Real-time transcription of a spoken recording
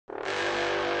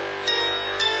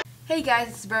Hey guys,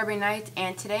 it's Burberry Knight,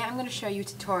 and today I'm going to show you a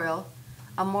tutorial,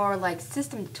 a more like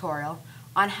system tutorial,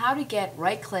 on how to get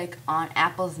right click on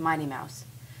Apple's Mighty Mouse.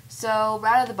 So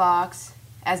right out of the box,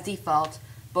 as default,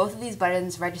 both of these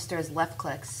buttons register as left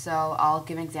clicks. So I'll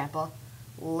give an example.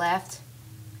 Left,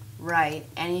 right,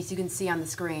 and as you can see on the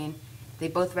screen, they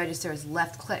both register as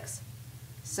left clicks.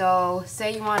 So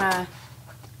say you want to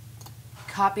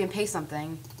copy and paste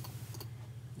something,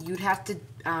 you'd have to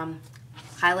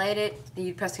highlight it, then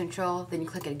you press Control, then you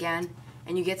click it again,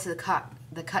 and you get to the cut,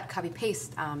 copy,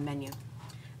 paste menu.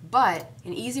 But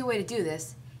an easier way to do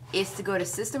this is to go to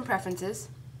System Preferences,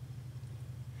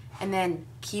 and then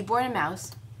Keyboard and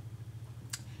Mouse.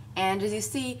 And as you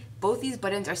see, both these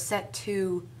buttons are set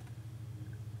to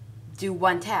do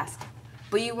one task,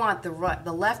 but you want the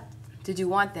left to do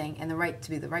one thing and the right to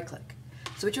be the right click.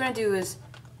 So what you want to do is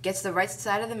get to the right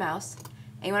side of the mouse,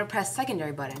 and you want to press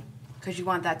secondary button because you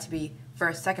want that to be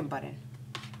first, second button.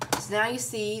 So now you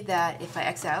see that if I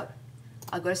X out,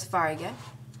 I'll go to Safari again,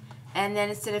 and then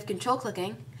instead of control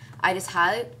clicking, I just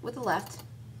highlight with the left,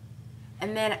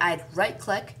 and then I'd right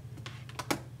click.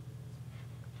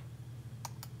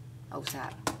 Oh,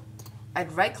 sad.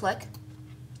 I'd right click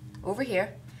over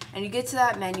here, and you get to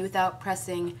that menu without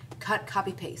pressing cut,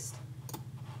 copy, paste.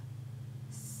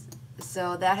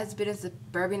 So that has been the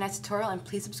Burberry Knight tutorial, and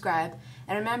please subscribe.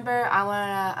 And remember,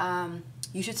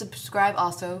 you should subscribe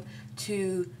also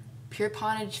to Pure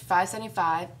Ponage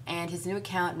 575 and his new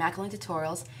account, Macalink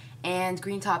Tutorials, and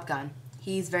Green Top Gun.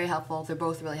 He's very helpful. They're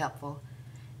both really helpful.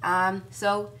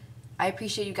 So I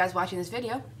appreciate you guys watching this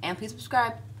video, and please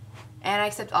subscribe. And I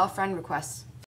accept all friend requests.